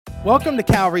Welcome to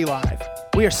Calvary Live.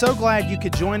 We are so glad you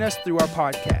could join us through our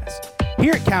podcast.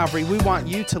 Here at Calvary, we want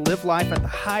you to live life at the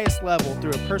highest level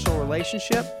through a personal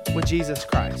relationship with Jesus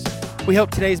Christ. We hope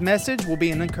today's message will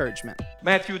be an encouragement.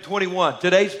 Matthew 21.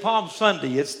 Today's Palm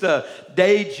Sunday. It's the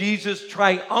day Jesus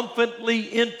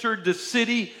triumphantly entered the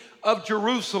city of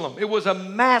Jerusalem. It was a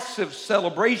massive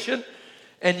celebration,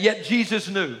 and yet Jesus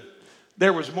knew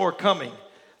there was more coming.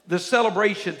 The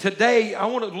celebration. Today, I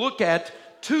want to look at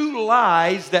two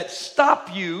lies that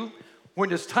stop you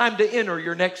when it's time to enter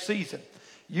your next season.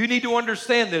 You need to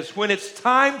understand this. When it's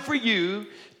time for you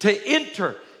to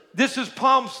enter, this is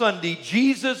Palm Sunday.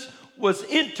 Jesus was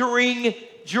entering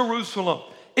Jerusalem.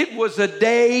 It was a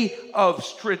day of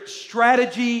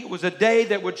strategy. It was a day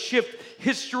that would shift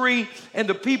history, and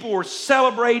the people were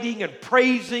celebrating and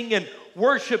praising and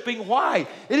worshiping. Why?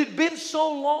 It had been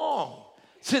so long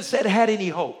since they'd had any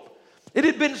hope. It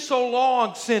had been so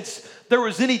long since there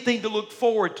was anything to look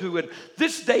forward to. And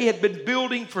this day had been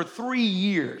building for 3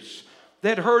 years.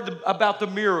 They'd heard about the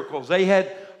miracles. They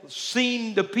had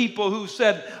seen the people who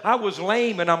said, I was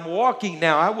lame and I'm walking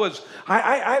now.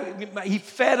 He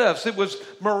fed us. It was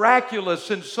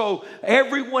miraculous. And so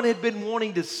everyone had been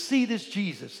wanting to see this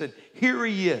Jesus. And here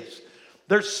he is.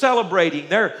 They're celebrating.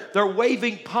 They're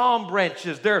waving palm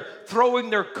branches. They're throwing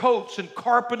their coats and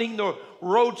carpeting the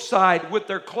roadside with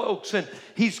their cloaks. And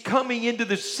he's coming into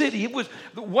the city. It was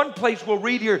one place we'll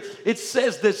read here. It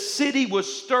says the city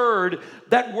was stirred.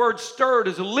 That word stirred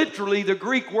is literally the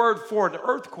Greek word for an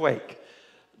earthquake.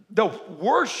 The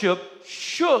worship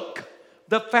shook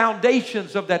the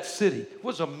foundations of that city. It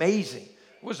was amazing.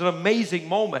 It was an amazing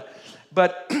moment.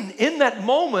 But in that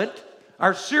moment,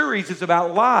 our series is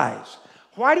about lies.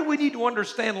 Why do we need to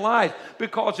understand lies?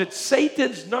 Because it's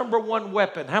Satan's number one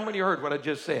weapon. How many heard what I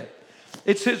just said?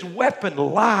 It's his weapon,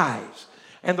 lies.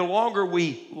 And the longer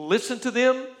we listen to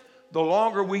them, the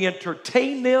longer we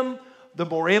entertain them, the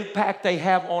more impact they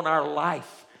have on our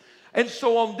life. And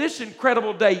so on this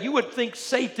incredible day, you would think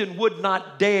Satan would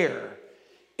not dare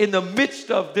in the midst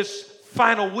of this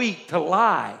final week to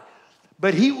lie.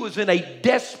 But he was in a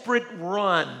desperate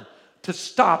run to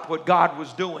stop what God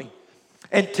was doing.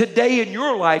 And today in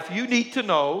your life, you need to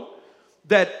know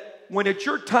that when it's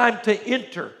your time to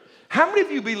enter, how many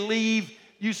of you believe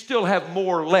you still have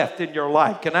more left in your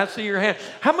life? Can I see your hand?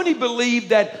 How many believe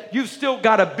that you've still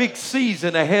got a big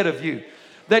season ahead of you?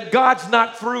 That God's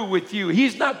not through with you.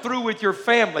 He's not through with your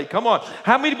family. Come on.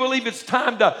 How many believe it's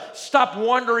time to stop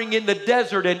wandering in the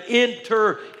desert and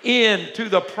enter into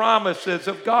the promises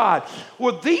of God?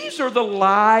 Well, these are the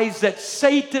lies that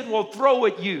Satan will throw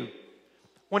at you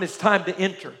when it's time to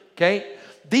enter, okay?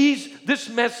 This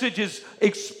message is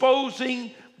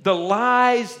exposing the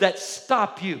lies that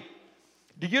stop you.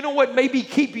 Do you know what may be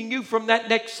keeping you from that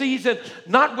next season?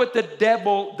 Not what the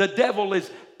devil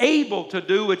is able to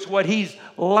do, it's what he's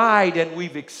lied and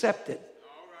we've accepted.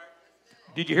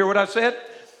 Did you hear what I said?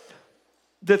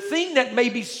 The thing that may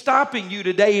be stopping you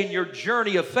today in your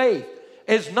journey of faith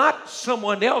is not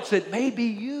someone else, it may be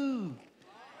you.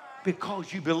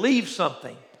 Because you believe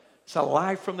something. It's a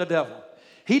lie from the devil.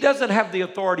 He doesn't have the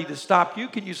authority to stop you.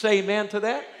 Can you say amen to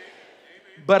that?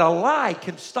 But a lie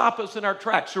can stop us in our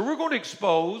tracks. So we're going to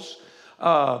expose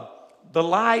the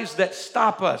lies that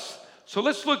stop us. So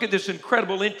let's look at this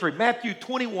incredible entry. Matthew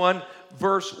 21,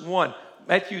 verse 1.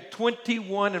 Matthew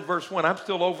 21 and verse 1. I'm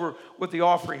still over with the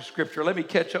offering scripture. Let me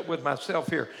catch up with myself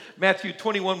here. Matthew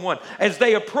 21, 1. As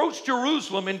they approached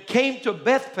Jerusalem and came to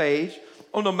Bethphage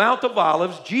on the Mount of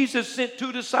Olives, Jesus sent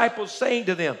 2 disciples, saying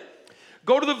to them,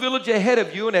 go to the village ahead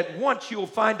of you, and at once you will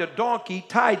find a donkey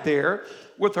tied there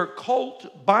with her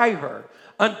colt by her.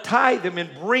 Untie them and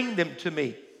bring them to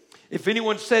me. If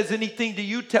anyone says anything to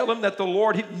you, tell him that the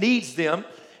Lord needs them,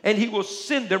 and he will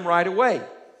send them right away.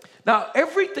 Now, I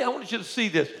want you to see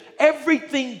this.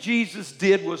 Everything Jesus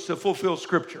did was to fulfill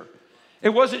Scripture. It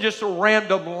wasn't just a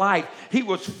random life. He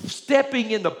was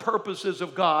stepping in the purposes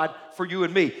of God for you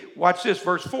and me. Watch this,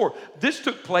 verse 4. This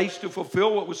took place to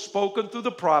fulfill what was spoken through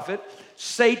the prophet.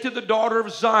 Say to the daughter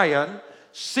of Zion,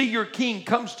 see your king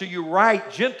comes to you right,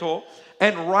 gentle,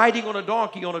 and riding on a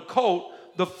donkey, on a colt,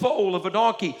 the foal of a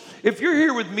donkey. If you're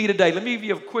here with me today, let me give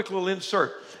you a quick little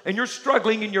insert. And you're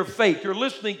struggling in your faith. You're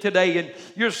listening today and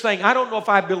you're saying, I don't know if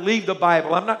I believe the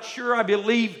Bible. I'm not sure I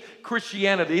believe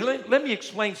Christianity. Let me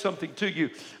explain something to you.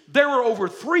 There were over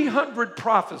 300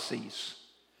 prophecies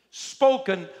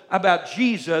spoken about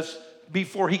Jesus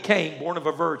before he came, born of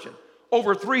a virgin.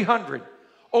 Over 300.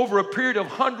 Over a period of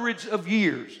hundreds of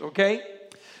years, okay?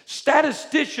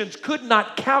 Statisticians could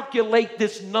not calculate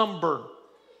this number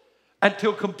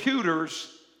until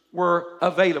computers were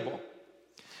available.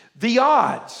 The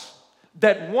odds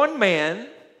that one man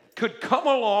could come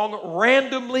along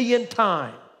randomly in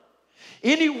time,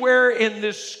 anywhere in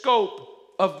this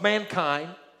scope of mankind,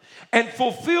 and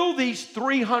fulfill these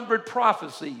 300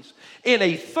 prophecies in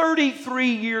a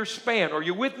 33-year span. Are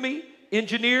you with me,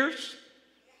 engineers,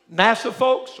 NASA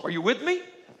folks? Are you with me?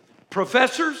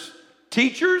 Professors,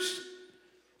 teachers,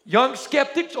 young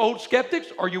skeptics, old skeptics,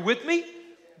 are you with me?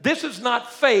 This is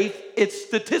not faith, it's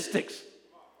statistics.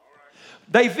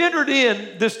 They've entered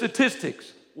in the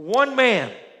statistics. One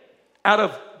man out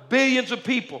of billions of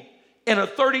people in a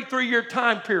 33-year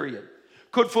time period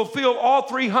could fulfill all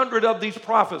 300 of these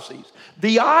prophecies.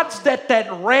 The odds that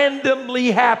randomly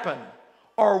happen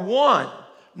are 1,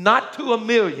 not to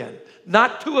 1,000,000,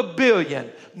 not to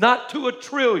 1,000,000,000, not to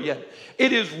 1,000,000,000,000.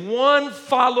 It is 1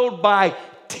 followed by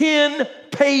 10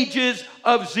 pages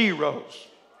of zeros.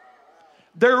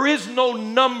 There is no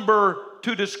number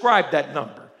to describe that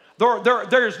number.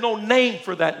 There is no name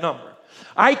for that number.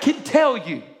 I can tell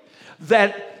you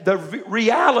that the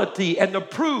reality and the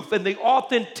proof and the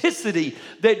authenticity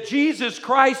that Jesus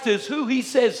Christ is who he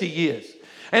says he is,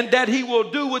 and that he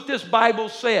will do what this Bible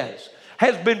says,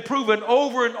 has been proven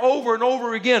over and over and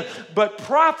over again. But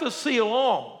prophecy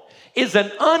alone is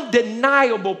an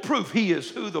undeniable proof he is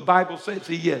who the Bible says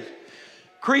he is.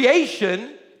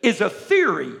 Creation is a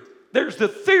theory. There's the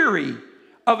theory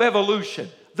of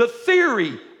evolution, the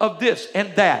theory of this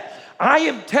and that. I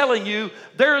am telling you,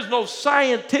 there is no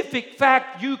scientific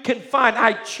fact you can find.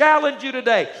 I challenge you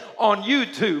today on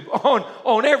YouTube,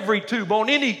 on every tube, on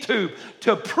any tube,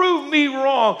 to prove me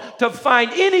wrong, to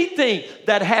find anything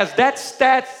that has that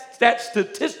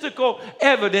statistical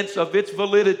evidence of its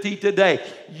validity today.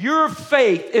 Your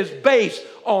faith is based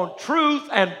on truth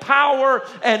and power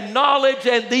and knowledge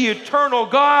and the eternal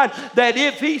God, that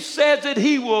if he says it,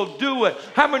 he will do it.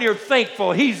 How many are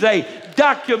thankful he's a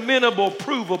documentable,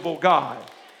 provable God?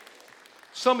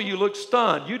 Some of you look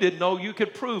stunned. You didn't know you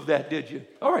could prove that, did you?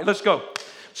 All right, let's go.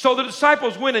 So the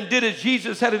disciples went and did as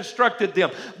Jesus had instructed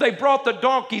them. They brought the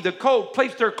donkey, the colt,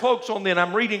 placed their cloaks on them.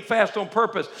 I'm reading fast on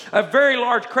purpose. A very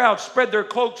large crowd spread their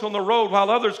cloaks on the road, while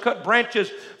others cut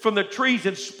branches from the trees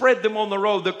and spread them on the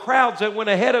road. The crowds that went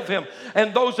ahead of him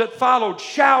and those that followed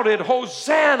shouted,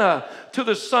 "Hosanna to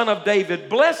the Son of David.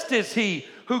 Blessed is he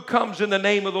who comes in the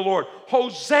name of the Lord.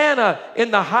 Hosanna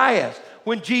in the highest."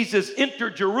 When Jesus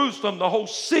entered Jerusalem, the whole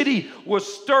city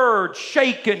was stirred,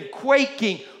 shaken,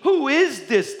 quaking. "Who is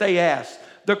this?" they asked.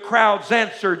 The crowds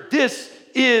answered, "This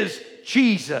is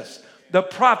Jesus, the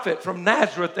prophet from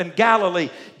Nazareth in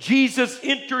Galilee." Jesus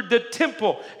entered the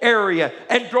temple area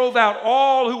and drove out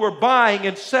all who were buying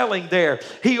and selling there.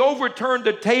 He overturned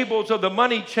the tables of the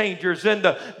money changers and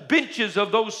the benches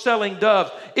of those selling doves.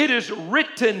 "It is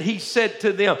written," he said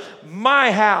to them,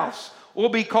 "my house will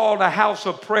be called a house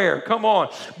of prayer." Come on.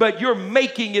 "But you're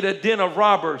making it a den of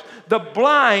robbers." The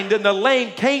blind and the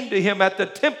lame came to him at the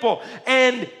temple,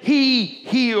 and he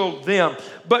healed them.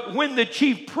 But when the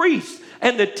chief priests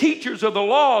and the teachers of the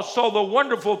law saw the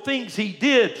wonderful things he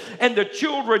did, and the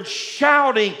children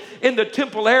shouting in the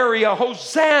temple area,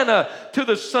 "Hosanna to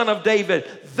the Son of David,"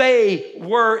 they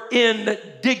were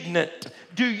indignant.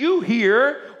 "Do you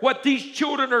hear what these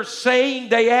children are saying?"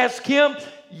 they asked him.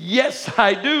 "Yes,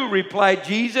 I do," replied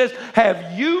Jesus.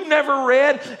 "Have you never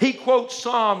read?" He quotes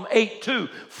Psalm 8:2.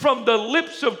 "From the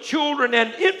lips of children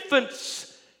and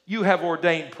infants you have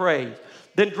ordained praise."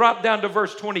 Then drop down to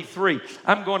verse 23.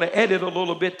 I'm going to edit a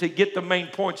little bit to get the main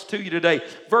points to you today.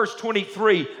 Verse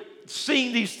 23.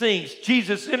 Seeing these things,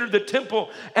 Jesus entered the temple,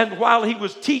 and while he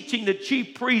was teaching, the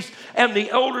chief priests and the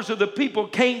elders of the people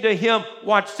came to him.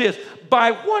 Watch this.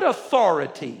 "By what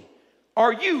authority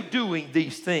are you doing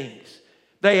these things?"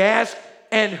 they asked.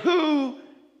 "And who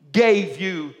gave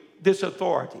you this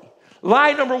authority?"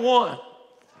 Lie number one.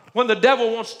 When the devil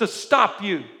wants to stop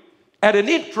you at an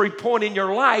entry point in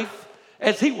your life,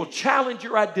 as he will challenge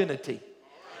your identity.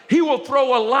 He will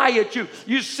throw a lie at you.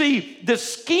 You see, the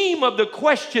scheme of the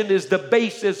question is the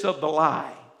basis of the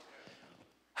lie.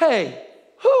 Hey,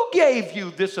 who gave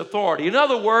you this authority? In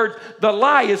other words, the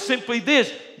lie is simply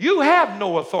this: you have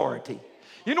no authority.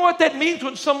 You know what that means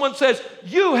when someone says,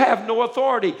 "You have no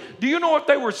authority"? Do you know what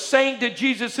they were saying to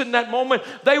Jesus in that moment?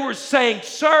 They were saying,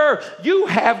 "Sir, you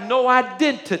have no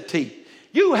identity.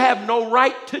 You have no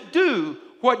right to do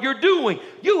what you're doing.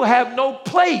 You have no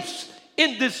place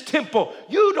in this temple.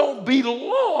 You don't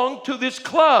belong to this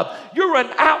club. You're an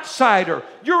outsider.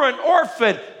 You're an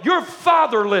orphan. You're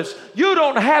fatherless. You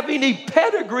don't have any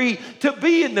pedigree to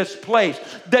be in this place.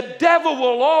 The devil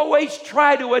will always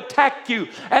try to attack you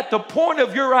at the point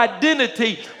of your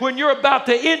identity when you're about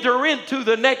to enter into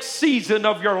the next season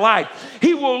of your life.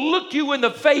 He will look you in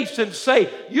the face and say,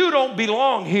 you don't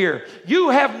belong here. You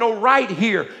have no right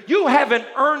here. You haven't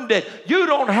earned it. You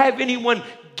don't have anyone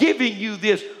giving you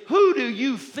this. Who do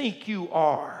you think you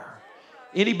are?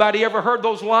 Anybody ever heard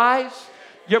those lies?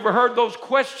 You ever heard those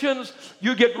questions?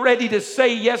 You get ready to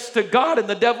say yes to God, and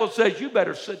the devil says, you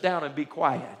better sit down and be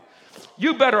quiet.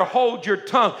 You better hold your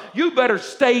tongue. You better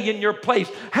stay in your place.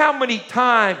 How many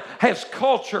times has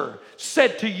culture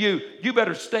said to you, you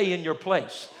better stay in your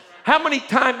place? How many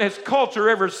times has culture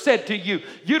ever said to you,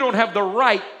 you don't have the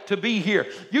right to be here?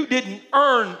 You didn't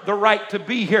earn the right to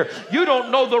be here. You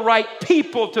don't know the right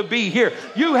people to be here.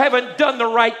 You haven't done the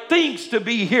right things to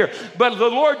be here. But the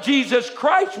Lord Jesus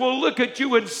Christ will look at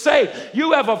you and say,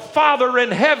 you have a Father in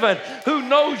heaven who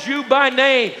knows you by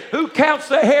name, who counts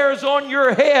the hairs on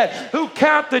your head, who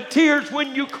counts the tears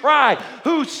when you cry,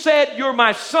 who said, you're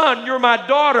my son, you're my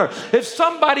daughter. If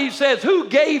somebody says, who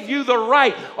gave you the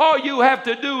right? All you have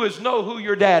to do is know who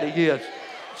your daddy is.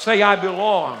 Say, I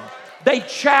belong. They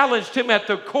challenged him at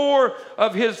the core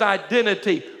of his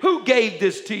identity. Who gave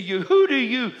this to you? Who do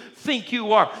you think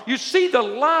you are? You see, the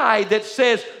lie that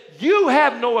says you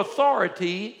have no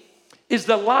authority is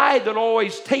the lie that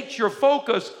always takes your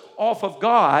focus off of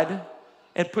God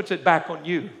and puts it back on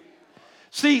you.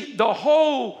 See, the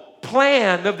whole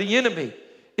plan of the enemy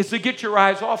is to get your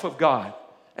eyes off of God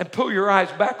and pull your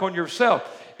eyes back on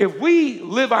yourself. If we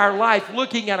live our life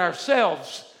looking at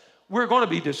ourselves, we're going to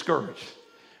be discouraged.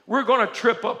 We're going to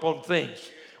trip up on things.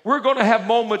 We're going to have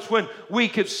moments when we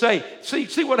could say,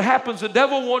 see what happens? The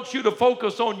devil wants you to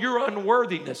focus on your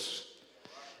unworthiness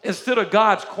instead of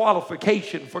God's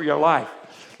qualification for your life.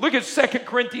 Look at 2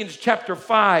 Corinthians chapter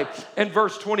 5 and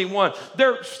verse 21.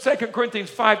 2 Corinthians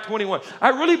 5:21. I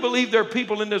really believe there are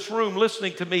people in this room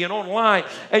listening to me and online,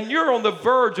 and you're on the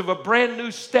verge of a brand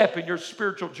new step in your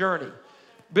spiritual journey.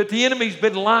 But the enemy's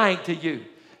been lying to you.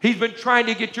 He's been trying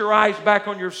to get your eyes back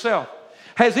on yourself.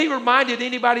 Has he reminded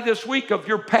anybody this week of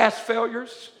your past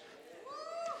failures?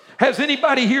 Has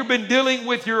anybody here been dealing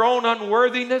with your own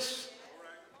unworthiness?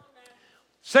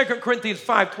 2 Corinthians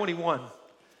 5:21.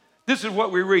 This is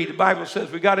what we read. The Bible says,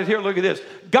 we got it here. Look at this.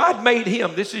 God made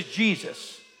him. This is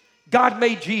Jesus. God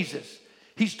made Jesus.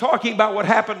 He's talking about what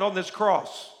happened on this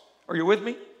cross. Are you with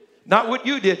me? Not what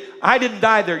you did. I didn't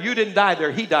die there. You didn't die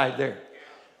there. He died there.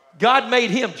 God made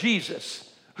him, Jesus,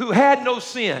 who had no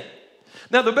sin.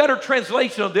 Now, the better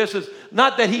translation of this is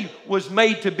not that he was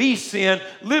made to be sin.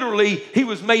 Literally, he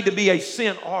was made to be a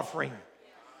sin offering.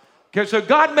 Okay, so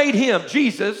God made him,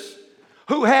 Jesus,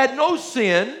 who had no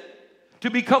sin, to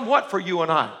become what for you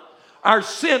and I? Our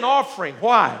sin offering.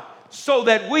 Why? So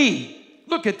that we,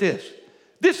 look at this.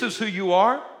 This is who you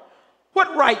are.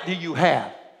 What right do you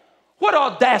have? What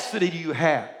audacity do you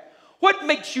have? What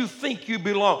makes you think you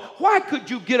belong? Why could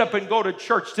you get up and go to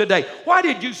church today? Why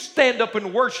did you stand up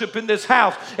and worship in this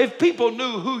house if people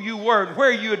knew who you were and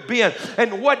where you had been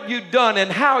and what you'd done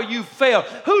and how you failed?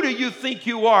 Who do you think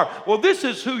you are? Well, this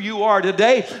is who you are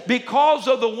today because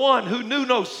of the one who knew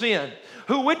no sin,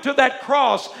 who went to that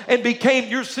cross and became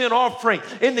your sin offering.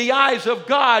 In the eyes of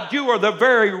God, you are the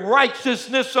very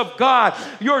righteousness of God.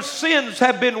 Your sins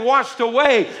have been washed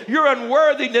away. Your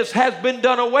unworthiness has been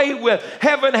done away with.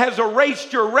 Heaven has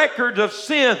erased your record of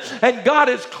sin, and God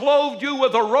has clothed you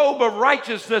with a robe of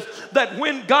righteousness that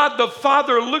when God the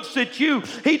Father looks at you,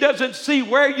 he doesn't see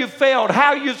where you failed,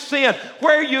 how you sinned,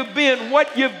 where you've been,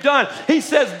 what you've done. He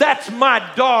says, that's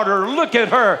my daughter. Look at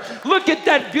her. Look at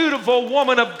that beautiful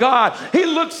woman of God. He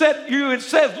looks at you and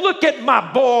says, look at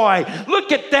my boy.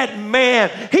 Look at that man.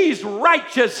 He's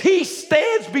righteous. He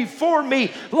stands before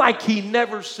me like he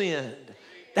never sinned.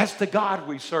 That's the God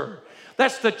we serve.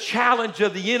 That's the challenge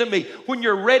of the enemy. When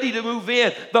you're ready to move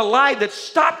in, the lie that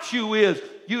stops you is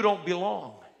you don't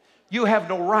belong. You have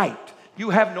no right.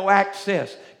 You have no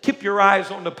access. Keep your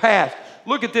eyes on the past.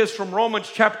 Look at this from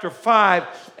Romans chapter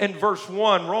 5 and verse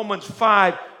 1. Romans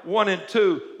 5, 1 and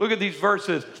 2. Look at these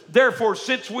verses. Therefore,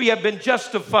 since we have been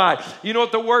justified. You know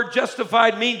what the word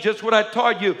justified means? Just what I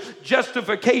taught you.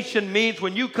 Justification means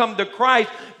when you come to Christ,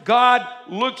 God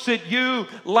looks at you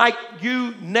like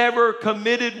you never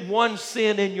committed one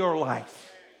sin in your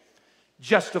life.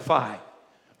 Justified.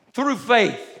 Through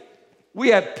faith, we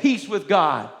have peace with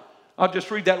God. I'll just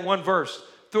read that one verse.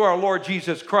 Through our Lord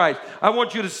Jesus Christ. I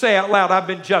want you to say out loud, I've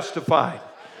been justified.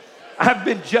 I've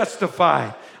been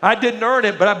justified. I didn't earn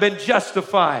it, but I've been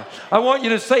justified. I want you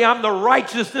to say, I'm the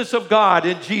righteousness of God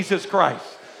in Jesus Christ.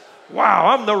 Wow,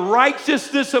 I'm the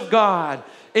righteousness of God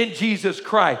in Jesus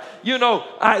Christ. You know,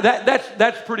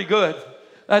 that's pretty good.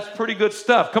 That's pretty good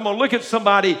stuff. Come on, look at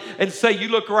somebody and say, you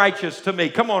look righteous to me.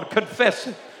 Come on, confess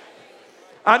it.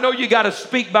 I know you got to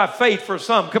speak by faith for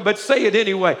some, but say it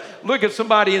anyway. Look at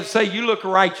somebody and say, you look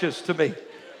righteous to me.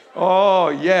 Oh,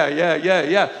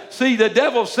 yeah. See, the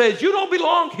devil says, you don't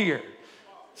belong here.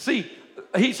 See,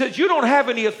 he says, you don't have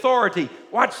any authority.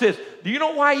 Watch this. Do you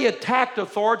know why he attacked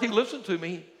authority? Listen to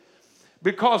me.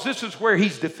 Because this is where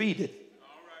he's defeated.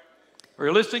 Are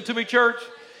you listening to me, church?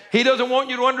 He doesn't want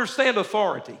you to understand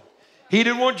authority. He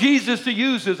didn't want Jesus to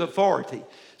use his authority.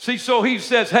 See, so he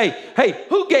says, hey,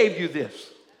 who gave you this?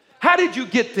 How did you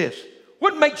get this?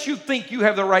 What makes you think you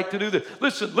have the right to do this?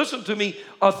 Listen to me.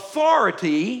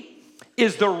 Authority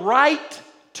is the right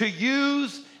to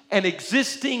use an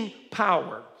existing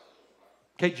power.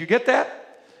 Okay, did you get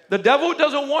that? The devil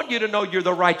doesn't want you to know you're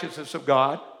the righteousness of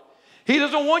God. He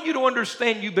doesn't want you to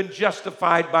understand you've been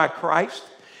justified by Christ.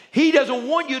 He doesn't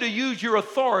want you to use your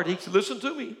authority. So listen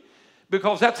to me,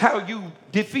 because that's how you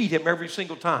defeat him every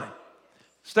single time.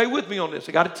 Stay with me on this.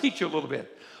 I got to teach you a little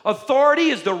bit. Authority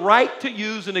is the right to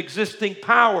use an existing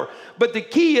power. But the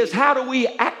key is, how do we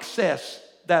access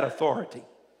that authority?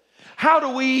 How do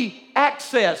we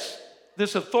access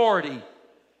this authority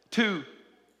to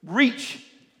reach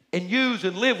and use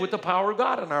and live with the power of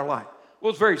God in our life?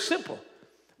 Well, it's very simple.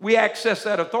 We access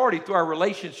that authority through our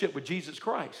relationship with Jesus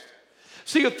Christ.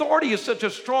 See, authority is such a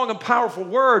strong and powerful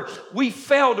word, we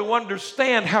fail to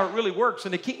understand how it really works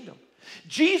in the kingdom.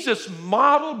 Jesus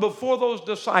modeled before those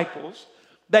disciples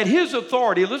that his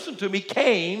authority, listen to me,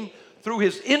 came through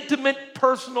his intimate,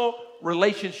 personal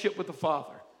relationship with the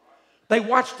Father. They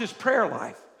watched his prayer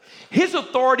life. His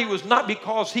authority was not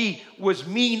because he was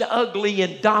mean, ugly,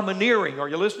 and domineering. Are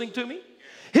you listening to me?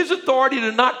 His authority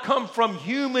did not come from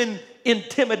human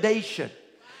intimidation.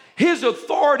 His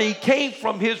authority came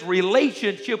from his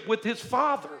relationship with his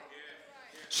Father.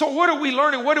 So what are we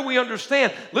learning? What do we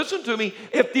understand? Listen to me.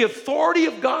 If the authority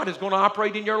of God is going to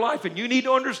operate in your life, and you need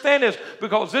to understand this,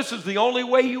 because this is the only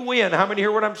way you win. How many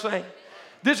hear what I'm saying?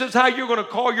 This is how you're going to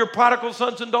call your prodigal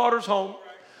sons and daughters home.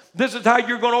 This is how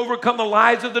you're going to overcome the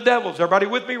lies of the devils. Everybody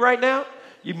with me right now?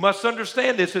 You must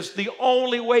understand this. It's the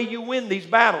only way you win these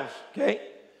battles, okay?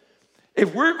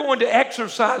 If we're going to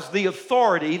exercise the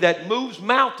authority that moves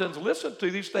mountains, listen to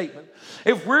these statements.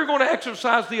 If we're going to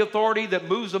exercise the authority that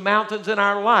moves the mountains in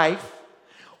our life,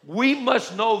 we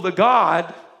must know the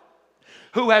God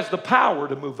who has the power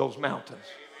to move those mountains.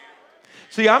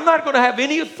 See, I'm not going to have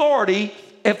any authority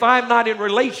if I'm not in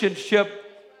relationship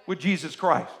with Jesus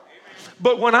Christ.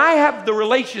 But when I have the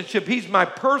relationship, he's my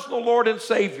personal Lord and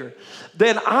Savior,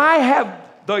 then I have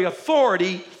the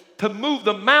authority to move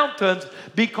the mountains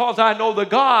because I know the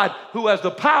God who has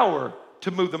the power to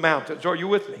move the mountains. Are you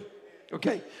with me?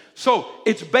 Okay. So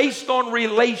it's based on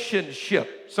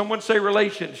relationship. Someone say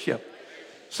relationship.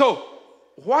 So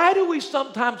why do we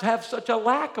sometimes have such a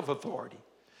lack of authority?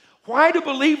 Why do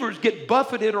believers get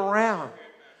buffeted around?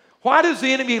 Why does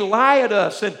the enemy lie at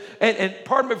us? And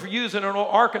pardon me for using an old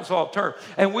Arkansas term,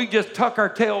 and we just tuck our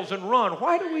tails and run.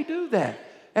 Why do we do that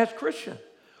as Christians?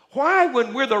 Why,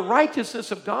 when we're the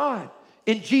righteousness of God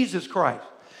in Jesus Christ,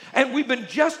 and we've been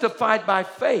justified by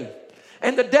faith,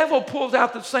 and the devil pulls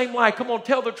out the same lie? Come on,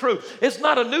 tell the truth. It's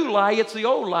not a new lie. It's the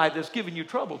old lie that's giving you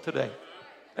trouble today.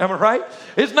 Am I right?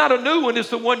 It's not a new one. It's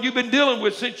the one you've been dealing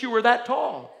with since you were that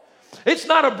tall. It's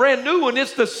not a brand new one.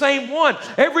 It's the same one.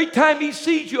 Every time he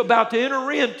sees you about to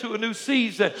enter into a new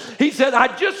season, he said,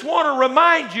 I just want to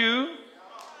remind you,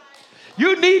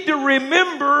 you need to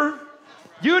remember,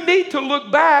 you need to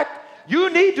look back, you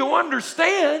need to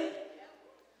understand.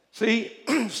 See,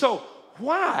 so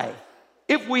why,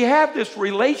 if we have this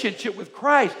relationship with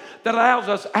Christ that allows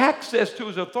us access to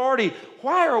his authority,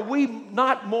 why are we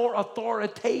not more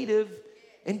authoritative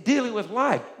in dealing with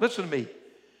life? Listen to me.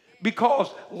 Because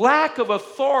lack of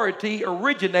authority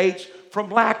originates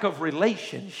from lack of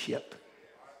relationship.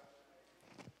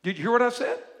 Did you hear what I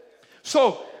said?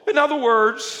 So, in other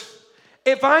words,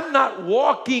 if I'm not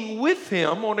walking with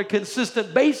him on a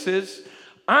consistent basis,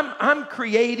 I'm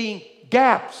creating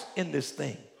gaps in this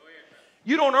thing.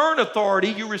 You don't earn authority,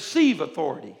 you receive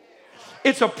authority.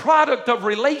 It's a product of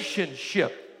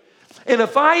relationship. And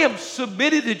if I am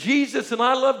submitted to Jesus and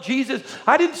I love Jesus,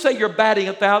 I didn't say you're batting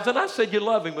 1,000. I said you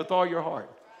love him with all your heart.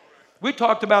 We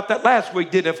talked about that last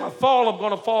week, didn't it? If I fall, I'm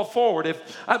going to fall forward.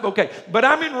 But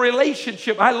I'm in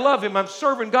relationship. I love him. I'm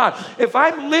serving God. If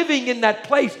I'm living in that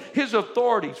place, his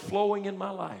authority is flowing in my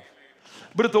life.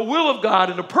 But if the will of God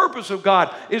and the purpose of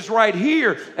God is right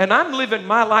here, and I'm living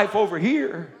my life over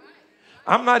here,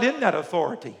 I'm not in that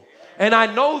authority. And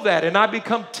I know that, and I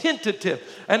become tentative,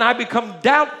 and I become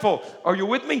doubtful. Are you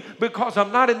with me? Because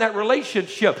I'm not in that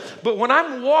relationship. But when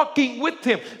I'm walking with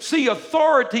Him, see,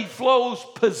 authority flows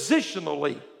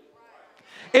positionally.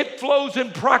 It flows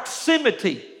in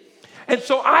proximity. And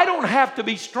so I don't have to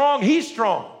be strong. He's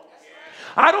strong.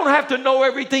 I don't have to know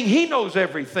everything. He knows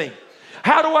everything.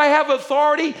 How do I have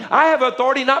authority? I have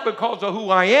authority not because of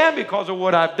who I am, because of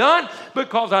what I've done,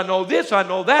 because I know this, I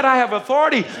know that. I have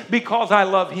authority because I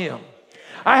love Him.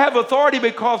 I have authority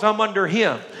because I'm under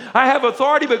Him. I have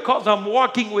authority because I'm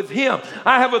walking with Him.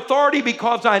 I have authority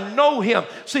because I know Him.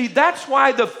 See, that's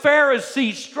why the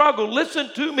Pharisees struggled,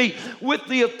 listen to me, with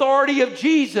the authority of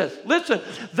Jesus. Listen,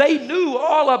 they knew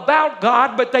all about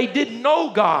God, but they didn't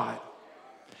know God.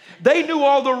 They knew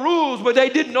all the rules, but they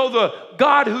didn't know the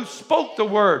God who spoke the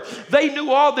word. They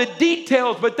knew all the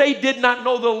details, but they did not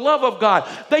know the love of God.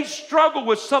 They struggled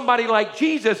with somebody like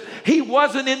Jesus. He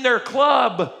wasn't in their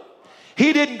club.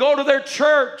 He didn't go to their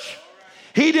church.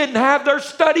 He didn't have their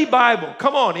study Bible.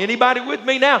 Come on, anybody with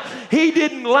me now? He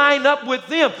didn't line up with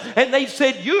them. And they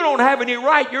said, you don't have any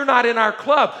right. You're not in our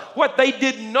club. What they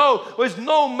didn't know was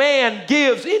no man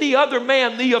gives any other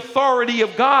man the authority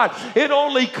of God. It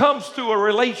only comes through a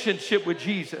relationship with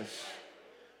Jesus.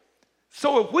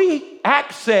 So if we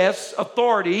access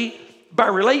authority by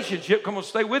relationship, come on,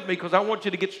 stay with me because I want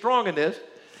you to get strong in this.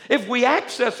 If we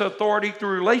access authority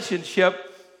through relationship,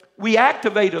 we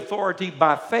activate authority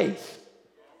by faith.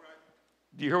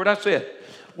 Do you hear what I said?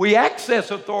 We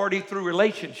access authority through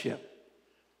relationship.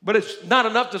 But it's not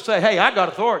enough to say, hey, I got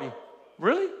authority.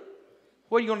 Really?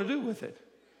 What are you going to do with it?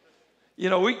 You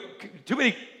know, too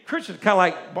many Christians kind of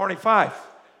like Barney Fife.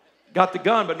 Got the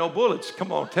gun, but no bullets.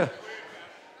 Come on.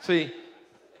 See?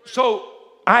 So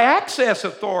I access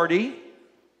authority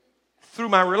through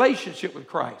my relationship with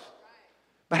Christ.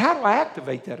 But how do I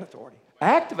activate that authority?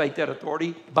 I activate that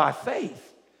authority by faith.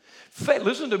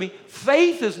 Listen to me.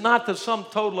 Faith is not the sum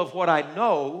total of what I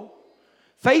know.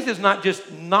 Faith is not just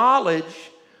knowledge.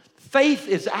 Faith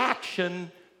is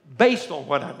action based on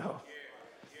what I know.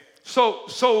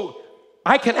 So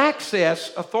I can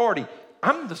access authority.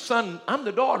 I'm the son. I'm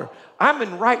the daughter. I'm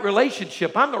in right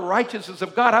relationship. I'm the righteousness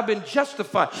of God. I've been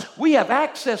justified. We have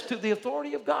access to the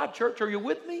authority of God, church. Are you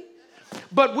with me?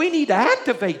 But we need to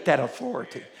activate that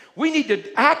authority. We need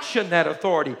to action that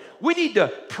authority. We need to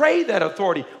pray that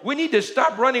authority. We need to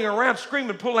stop running around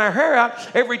screaming, pulling our hair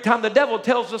out every time the devil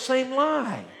tells the same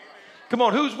lie. Come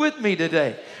on, who's with me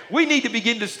today? We need to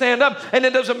begin to stand up, and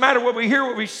it doesn't matter what we hear,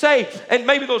 what we say, and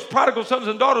maybe those prodigal sons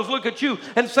and daughters look at you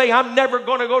and say, I'm never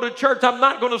going to go to church. I'm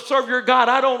not going to serve your God.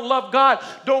 I don't love God.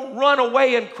 Don't run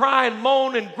away and cry and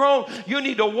moan and groan. You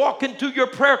need to walk into your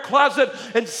prayer closet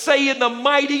and say, in the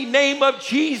mighty name of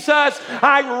Jesus,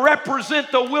 I represent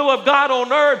the will of God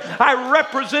on earth. I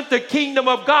represent the kingdom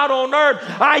of God on earth.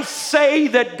 I say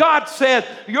that God said,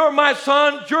 you're my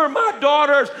sons, you're my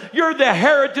daughters, you're the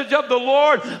heritage of the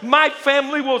Lord. My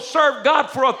family will serve God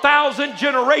for 1,000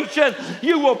 generations.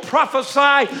 You will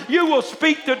prophesy. You will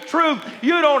speak the truth.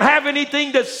 You don't have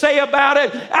anything to say about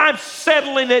it. I'm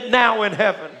settling it now in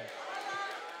heaven.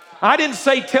 I didn't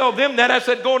say tell them that. I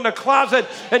said go in the closet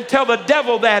and tell the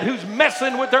devil that who's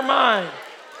messing with their mind.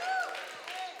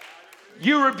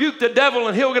 You rebuke the devil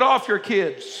and he'll get off your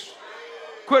kids.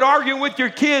 Quit arguing with your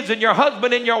kids and your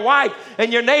husband and your wife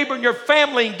and your neighbor and your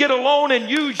family and get alone and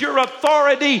use your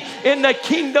authority in the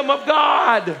kingdom of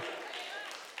God.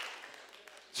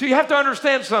 So you have to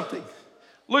understand something.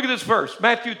 Look at this verse,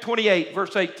 Matthew 28,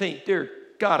 verse 18. Dear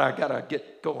God, I got to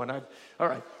get going. All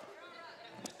right.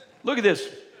 Look at this.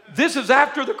 This is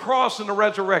after the cross and the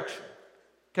resurrection.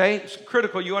 Okay? It's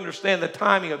critical you understand the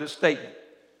timing of this statement.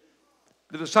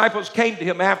 The disciples came to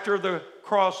him after the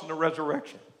cross and the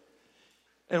resurrection.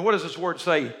 And what does this word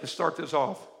say to start this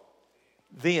off?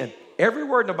 Then. Every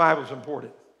word in the Bible is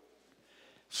important.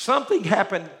 Something had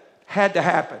to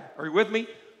happen. Are you with me?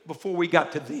 Before we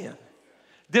got to then.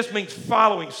 This means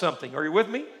following something. Are you with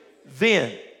me?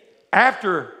 Then.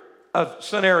 After a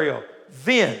scenario.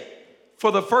 Then.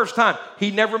 For the first time.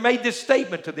 He never made this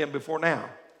statement to them before now.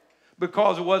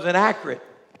 Because it wasn't accurate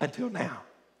until now.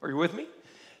 Are you with me?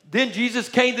 Then Jesus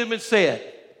came to them and said,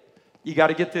 you got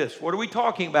to get this. What are we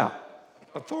talking about?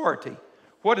 Authority.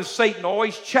 What does Satan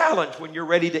always challenge when you're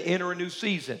ready to enter a new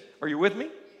season? Are you with me?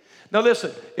 Now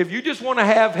listen, if you just want to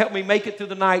help me make it through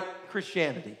the night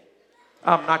Christianity,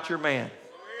 I'm not your man.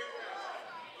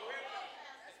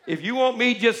 If you want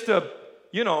me just to,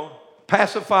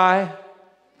 pacify,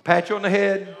 pat you on the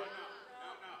head,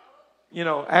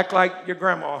 act like your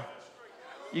grandma,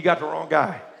 you got the wrong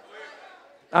guy.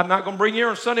 I'm not going to bring you here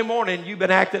on Sunday morning and you've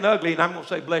been acting ugly and I'm going to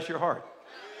say, bless your heart.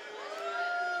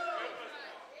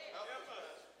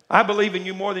 I believe in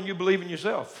you more than you believe in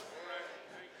yourself.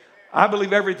 I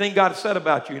believe everything God has said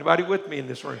about you. Anybody with me in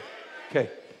this room? Okay.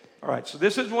 All right. So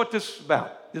this is what this is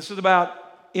about. This is about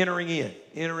entering in.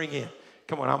 Entering in.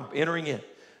 Come on, I'm entering in.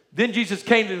 Then Jesus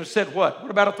came to him and said what? What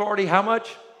about authority? How much?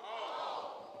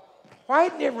 Why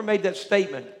hadn't he ever made that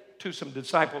statement to some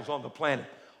disciples on the planet?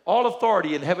 All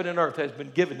authority in heaven and earth has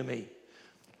been given to me.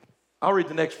 I'll read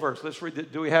the next verse. Let's read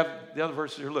it. Do we have the other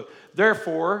verses here? Look.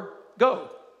 Therefore, go.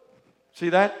 See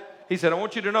that? He said, I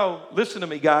want you to know, listen to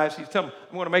me, guys. He's telling me,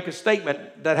 I'm going to make a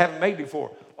statement that I haven't made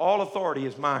before. All authority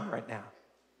is mine right now.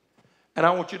 And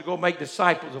I want you to go make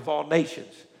disciples of all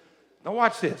nations. Now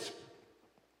watch this.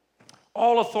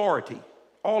 All authority.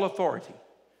 All authority.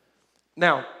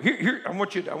 Now, here I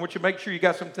want you to make sure you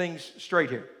got some things straight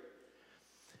here.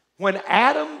 When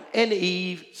Adam and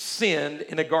Eve sinned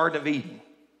in the Garden of Eden,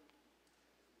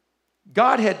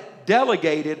 God had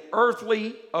delegated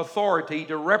earthly authority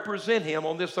to represent him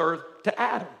on this earth to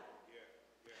Adam.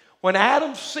 When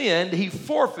Adam sinned, he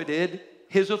forfeited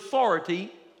his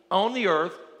authority on the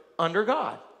earth under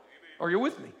God. Are you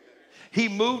with me? He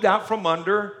moved out from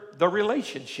under the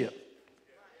relationship.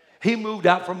 He moved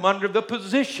out from under the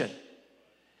position.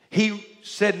 He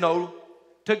said no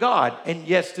to God and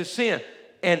yes to sin.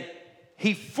 And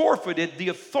he forfeited the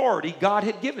authority God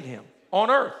had given him on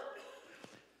earth.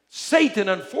 Satan,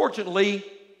 unfortunately,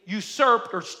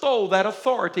 usurped or stole that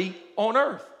authority on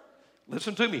earth.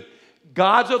 Listen to me.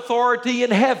 God's authority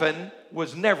in heaven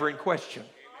was never in question.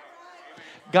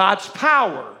 God's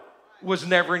power was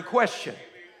never in question.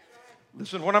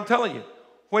 Listen to what I'm telling you.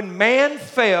 When man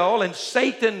fell and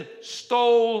Satan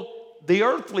stole the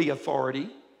earthly authority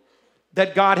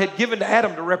that God had given to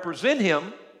Adam to represent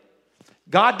him,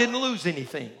 God didn't lose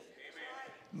anything.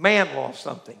 Man lost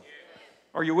something.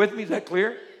 Are you with me? Is that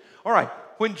clear? All right.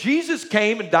 When Jesus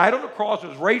came and died on the cross,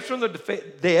 was raised from the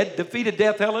dead, defeated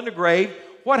death, hell, and the grave,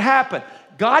 what happened?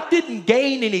 God didn't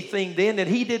gain anything then that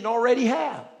he didn't already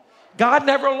have. God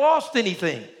never lost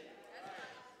anything.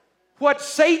 What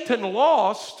Satan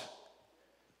lost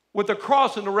with the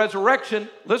cross and the resurrection,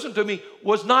 listen to me,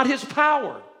 was not his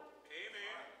power.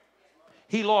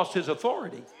 He lost his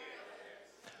authority.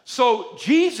 So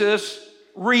Jesus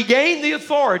regained the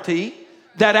authority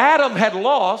that Adam had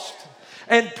lost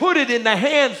and put it in the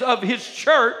hands of his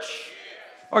church.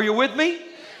 Are you with me?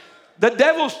 The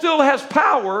devil still has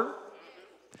power.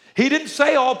 He didn't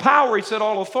say all power, he said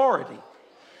all authority.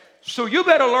 So you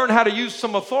better learn how to use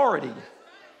some authority.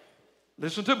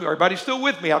 Listen to me. Everybody still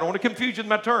with me? I don't want to confuse you in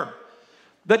my term.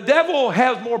 The devil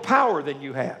has more power than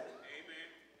you have.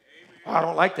 Oh, I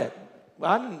don't like that.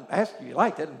 Well, I didn't ask you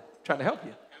like that. I'm trying to help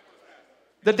you.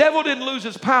 The devil didn't lose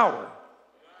his power.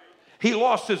 He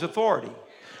lost his authority.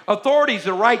 Authority is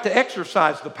the right to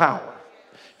exercise the power.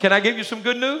 Can I give you some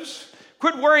good news?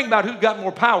 Quit worrying about who's got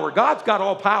more power. God's got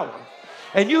all power.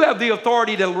 And you have the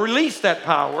authority to release that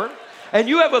power. And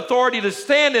you have authority to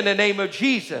stand in the name of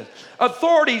Jesus.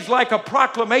 Authority is like a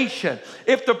proclamation.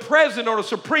 If the president or the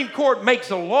Supreme Court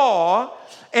makes a law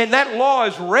and that law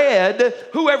is read,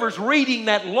 whoever's reading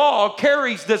that law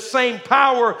carries the same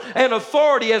power and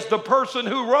authority as the person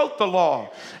who wrote the law.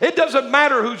 It doesn't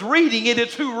matter who's reading it,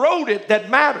 it's who wrote it that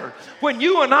matters. When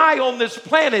you and I on this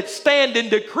planet stand and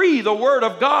decree the word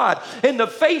of God in the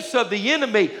face of the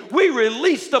enemy, we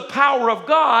release the power of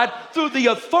God through the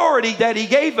authority that he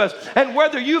gave us. And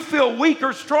whether you feel weak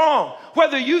or strong,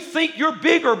 whether you think you're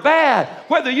big or bad,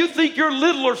 whether you think you're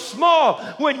little or small,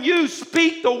 when you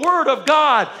speak the word of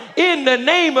God in the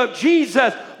name of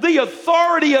Jesus, the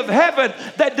authority of heaven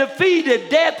that defeated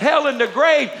death, hell, and the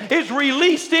grave is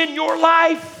released in your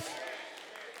life.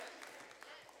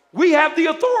 We have the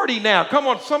authority now. Come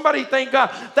on, somebody thank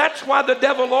God. That's why the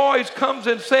devil always comes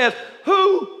and says,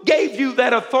 who gave you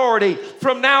that authority?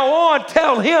 From now on,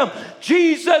 tell him,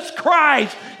 Jesus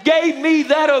Christ gave me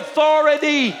that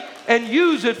authority. And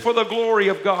use it for the glory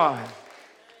of God.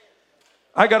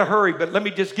 I got to hurry, but let me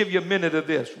just give you a minute of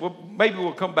this. Maybe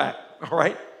we'll come back, all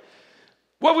right?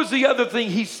 What was the other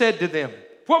thing he said to them?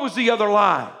 What was the other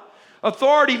lie?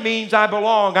 Authority means I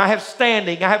belong, I have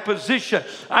standing, I have position,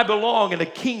 I belong, and the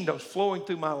kingdom's flowing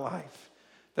through my life.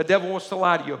 The devil wants to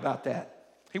lie to you about that.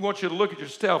 He wants you to look at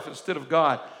yourself instead of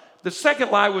God. The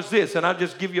second lie was this, and I'll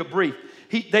just give you a brief.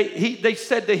 They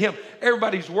said to him,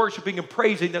 everybody's worshiping and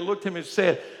praising. They looked at him and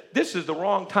said, this is the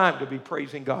wrong time to be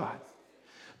praising God.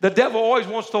 The devil always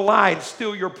wants to lie and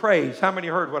steal your praise. How many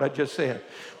heard what I just said?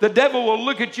 The devil will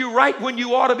look at you right when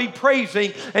you ought to be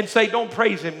praising and say, don't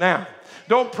praise him now.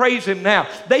 Don't praise him now.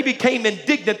 They became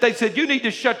indignant. They said, you need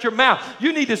to shut your mouth.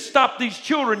 You need to stop these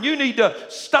children. You need to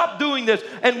stop doing this.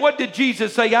 And what did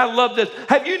Jesus say? I love this.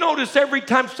 Have you noticed every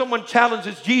time someone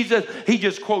challenges Jesus, he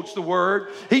just quotes the word.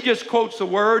 He just quotes the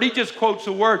word. He just quotes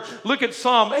the word. Look at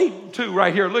Psalm 8:2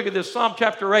 right here. Look at this. Psalm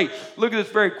chapter 8. Look at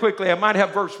this very quickly. I might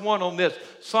have verse 1 on this.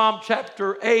 Psalm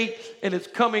chapter 8, and it's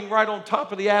coming right on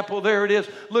top of the apple. There it is.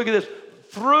 Look at this.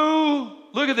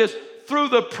 Look at this. Through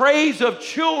the praise of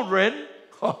children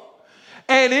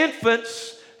and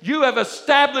infants, you have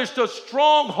established a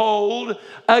stronghold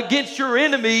against your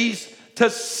enemies to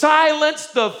silence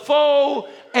the foe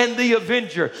and the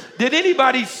avenger. Did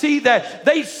anybody see that?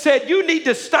 They said, you need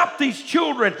to stop these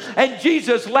children. And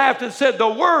Jesus laughed and said, the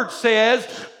word says,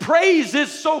 praise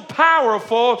is so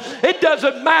powerful, it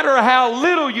doesn't matter how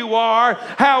little you are,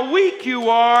 how weak you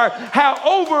are, how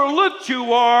overlooked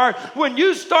you are. When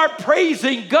you start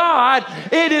praising God,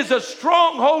 it is a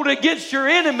stronghold against your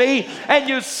enemy, and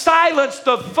you silence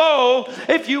the foe.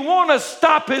 If you want to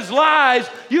stop his lies,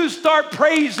 you start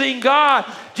praising God.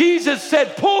 Jesus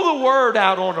said, pull the word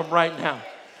out on them right now.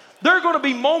 There are going to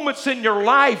be moments in your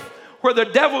life where the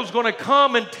devil's going to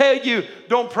come and tell you,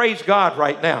 don't praise God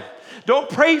right now. Don't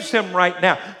praise him right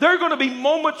now. There are going to be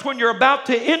moments when you're about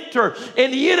to enter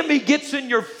and the enemy gets in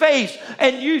your face,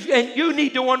 and you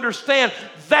need to understand,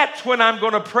 that's when I'm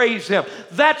going to praise him.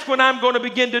 That's when I'm going to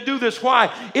begin to do this.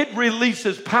 Why? It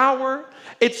releases power.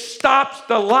 It stops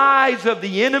the lies of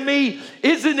the enemy.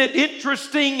 Isn't it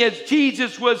interesting, as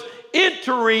Jesus was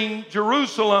entering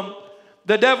Jerusalem,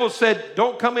 the devil said,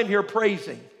 don't come in here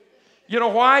praising. You know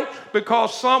why?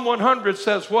 Because Psalm 100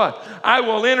 says what? I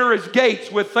will enter his gates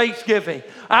with thanksgiving.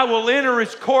 I will enter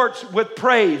his courts with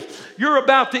praise. You're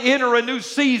about to enter a new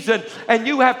season, and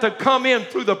you have to come in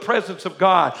through the presence of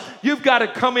God. You've got to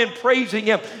come in praising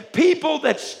him. People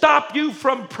that stop you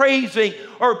from praising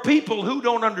are people who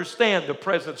don't understand the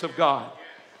presence of God.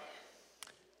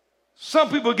 Some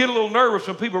people get a little nervous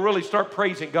when people really start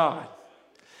praising God.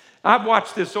 I've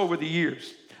watched this over the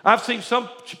years. I've seen some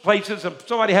places and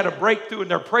somebody had a breakthrough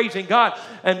and they're praising God,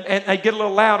 and they get a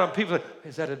little loud, and people say,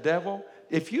 is that a devil?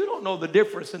 If you don't know the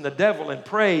difference in the devil and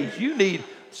praise, you need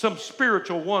some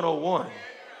spiritual 101.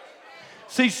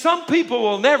 See, some people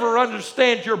will never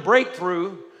understand your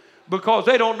breakthrough because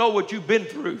they don't know what you've been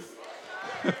through.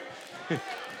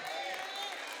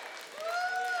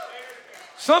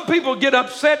 Some people get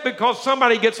upset because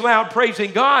somebody gets loud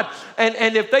praising God,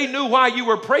 and if they knew why you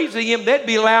were praising him, they'd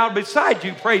be loud beside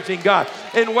you praising God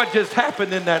and what just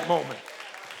happened in that moment.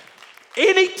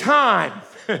 Anytime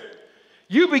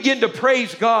you begin to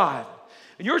praise God,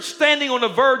 and you're standing on the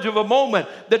verge of a moment,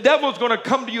 the devil's going to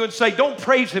come to you and say, don't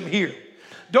praise him here.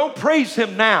 Don't praise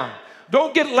him now.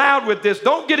 Don't get loud with this.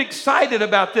 Don't get excited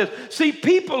about this. See,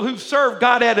 people who serve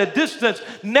God at a distance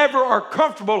never are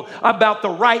comfortable about the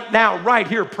right now, right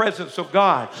here presence of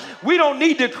God. We don't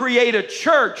need to create a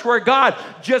church where God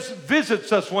just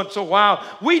visits us once in a while.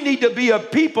 We need to be a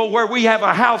people where we have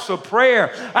a house of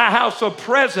prayer, a house of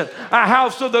presence, a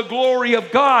house of the glory of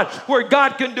God, where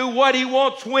God can do what he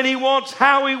wants, when he wants,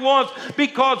 how he wants,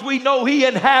 because we know he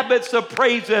inhabits the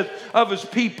praises of his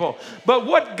people. But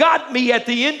what got me at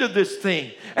the end of this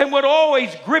thing, and what always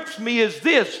grips me, is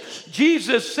this.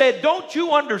 Jesus said, don't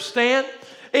you understand?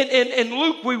 In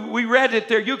Luke, we read it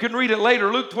there. You can read it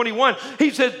later, Luke 21. He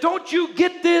says, don't you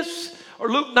get this?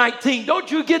 Or Luke 19,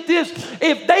 don't you get this?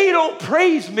 If they don't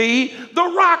praise me, the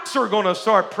rocks are going to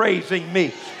start praising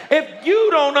me. If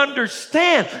you don't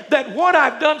understand that what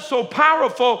I've done so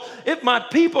powerful, if my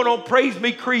people don't praise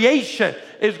me, creation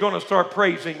is going to start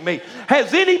praising me.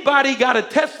 Has anybody got a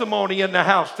testimony in the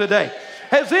house today?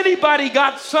 Has anybody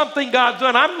got something God's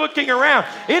done? I'm looking around.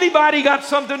 Anybody got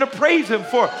something to praise him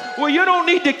for? Well, you don't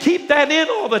need to keep that in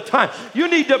all the time. You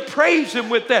need to praise him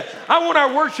with that. I want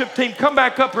our worship team come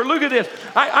back up here. Look at this.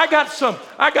 I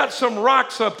got some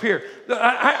rocks up here.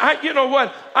 You know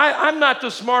what? I'm not the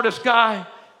smartest guy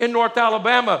in North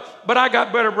Alabama, but I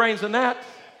got better brains than that.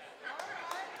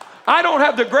 I don't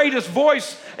have the greatest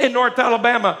voice in North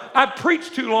Alabama. I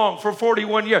preached too long for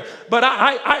 41 years, but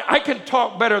I can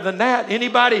talk better than that.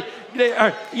 Anybody,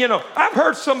 I've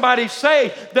heard somebody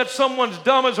say that someone's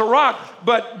dumb as a rock,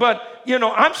 but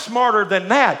I'm smarter than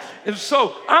that. And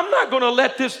so I'm not going to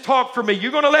let this talk for me.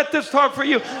 You're going to let this talk for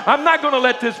you. I'm not going to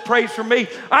let this praise for me.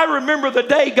 I remember the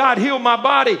day God healed my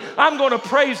body. I'm going to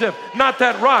praise him, not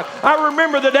that rock. I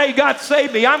remember the day God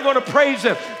saved me. I'm going to praise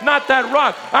him, not that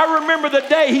rock. I remember the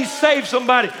day he saved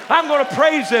somebody. I'm going to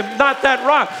praise him, not that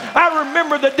rock. I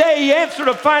remember the day he answered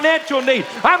a financial need.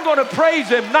 I'm going to praise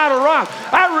him, not a rock.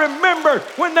 I remember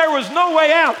when there was no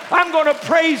way out. I'm going to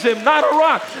praise him, not a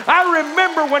rock. I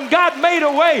remember when God made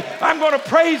a way. I'm going to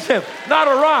praise him, not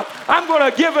a rock. I'm going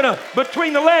to give it a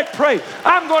between the leg praise.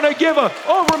 I'm going to give a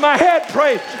over my head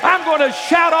praise. I'm going to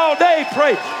shout all day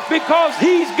praise because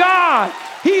he's God.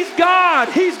 He's God.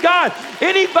 He's God.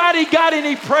 Anybody got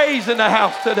any praise in the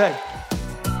house today?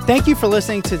 Thank you for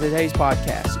listening to today's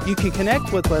podcast. You can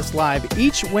connect with us live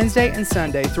each Wednesday and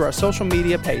Sunday through our social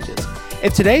media pages.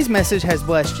 If today's message has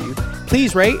blessed you,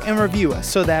 please rate and review us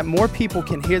so that more people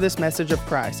can hear this message of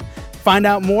Christ. Find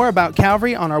out more about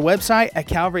Calvary on our website at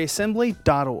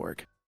calvaryassembly.org.